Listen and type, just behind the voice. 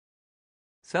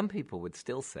Some people would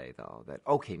still say, though, that,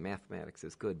 okay, mathematics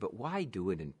is good, but why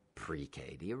do it in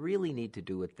pre-K? Do you really need to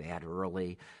do it that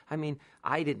early? I mean,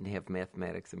 I didn't have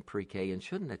mathematics in pre-K, and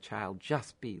shouldn't a child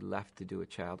just be left to do a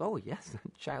child? Oh, yes,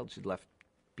 a child should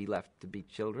be left to be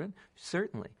children.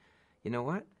 Certainly. You know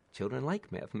what? Children like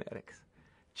mathematics.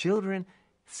 Children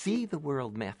see the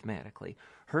world mathematically.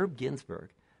 Herb Ginsberg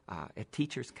at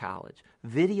Teachers College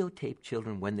videotaped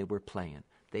children when they were playing.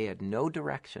 They had no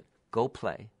direction. Go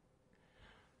play.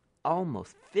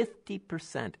 Almost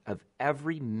 50% of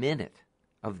every minute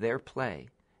of their play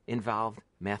involved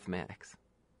mathematics.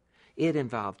 It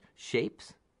involved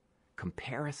shapes,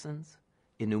 comparisons,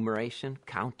 enumeration,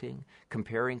 counting,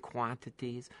 comparing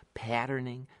quantities,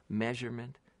 patterning,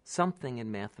 measurement, something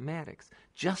in mathematics,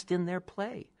 just in their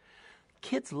play.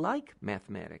 Kids like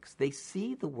mathematics. They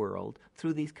see the world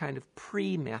through these kind of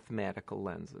pre-mathematical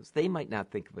lenses. They might not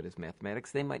think of it as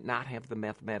mathematics. They might not have the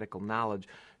mathematical knowledge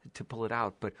to pull it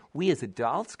out. But we as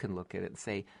adults can look at it and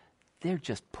say, they're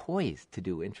just poised to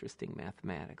do interesting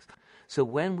mathematics. So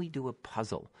when we do a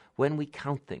puzzle, when we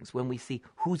count things, when we see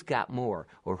who's got more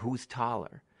or who's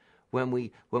taller, when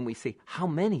we see how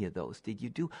many of those did you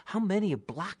do, how many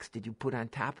blocks did you put on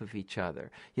top of each other,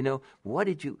 you know,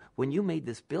 when you made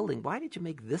this building, why did you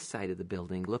make this side of the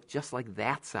building look just like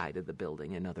that side of the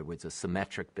building? In other words, a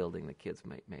symmetric building that kids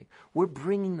might make. We're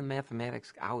bringing the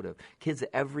mathematics out of kids'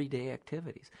 everyday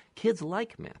activities. Kids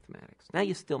like mathematics. Now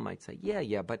you still might say,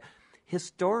 yeah, but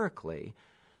historically,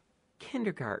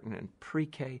 kindergarten and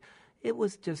pre-K, it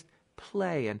was just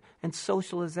play and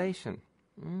socialization.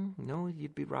 No,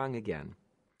 you'd be wrong again.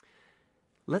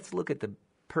 Let's look at the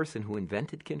person who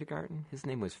invented kindergarten. His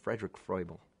name was Frederick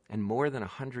Froebel. And more than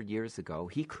 100 years ago,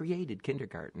 he created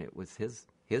kindergarten. It was his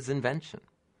invention.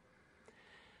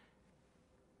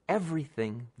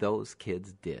 Everything those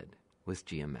kids did was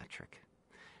geometric.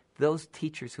 Those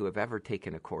teachers who have ever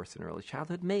taken a course in early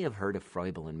childhood may have heard of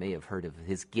Froebel and may have heard of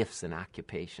his gifts and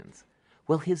occupations.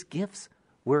 Well, his gifts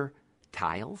were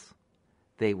tiles.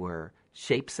 They were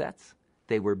shape sets.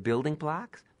 They were building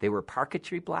blocks. They were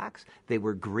parquetry blocks. They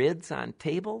were grids on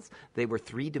tables. They were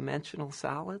three-dimensional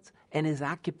solids. And his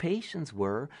occupations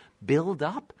were build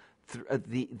up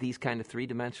these kind of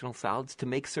three-dimensional solids to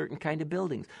make certain kind of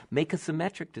buildings, make a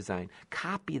symmetric design,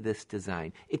 copy this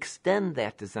design, extend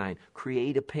that design,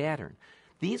 create a pattern.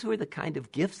 These were the kind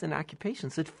of gifts and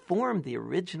occupations that formed the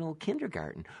original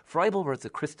kindergarten. Froebel was a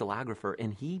crystallographer,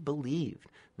 and he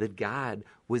believed that God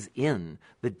was in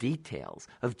the details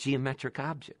of geometric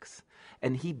objects.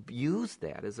 And he used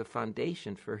that as a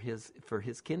foundation for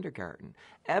his kindergarten.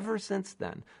 Ever since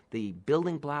then, the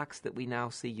building blocks that we now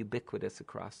see ubiquitous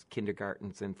across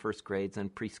kindergartens and first grades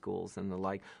and preschools and the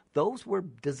like, those were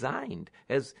designed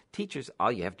as teachers.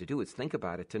 All you have to do is think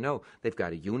about it to know they've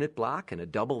got a unit block and a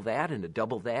double that and a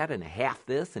double that and a half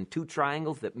this and two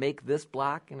triangles that make this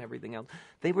block and everything else.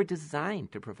 They were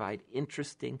designed to provide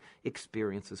interesting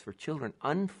experiences for children.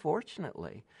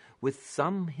 Unfortunately, with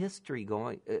some history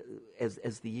going,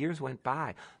 as the years went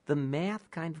by, the math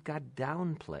kind of got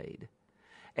downplayed.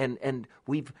 And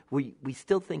we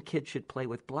still think kids should play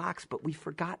with blocks, but we've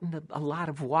forgotten a lot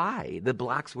of why the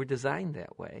blocks were designed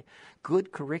that way.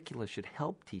 Good curricula should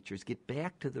help teachers get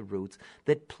back to the roots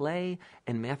that play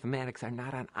and mathematics are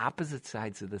not on opposite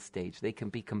sides of the stage. They can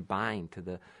be combined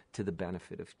to the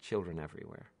benefit of children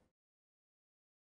everywhere.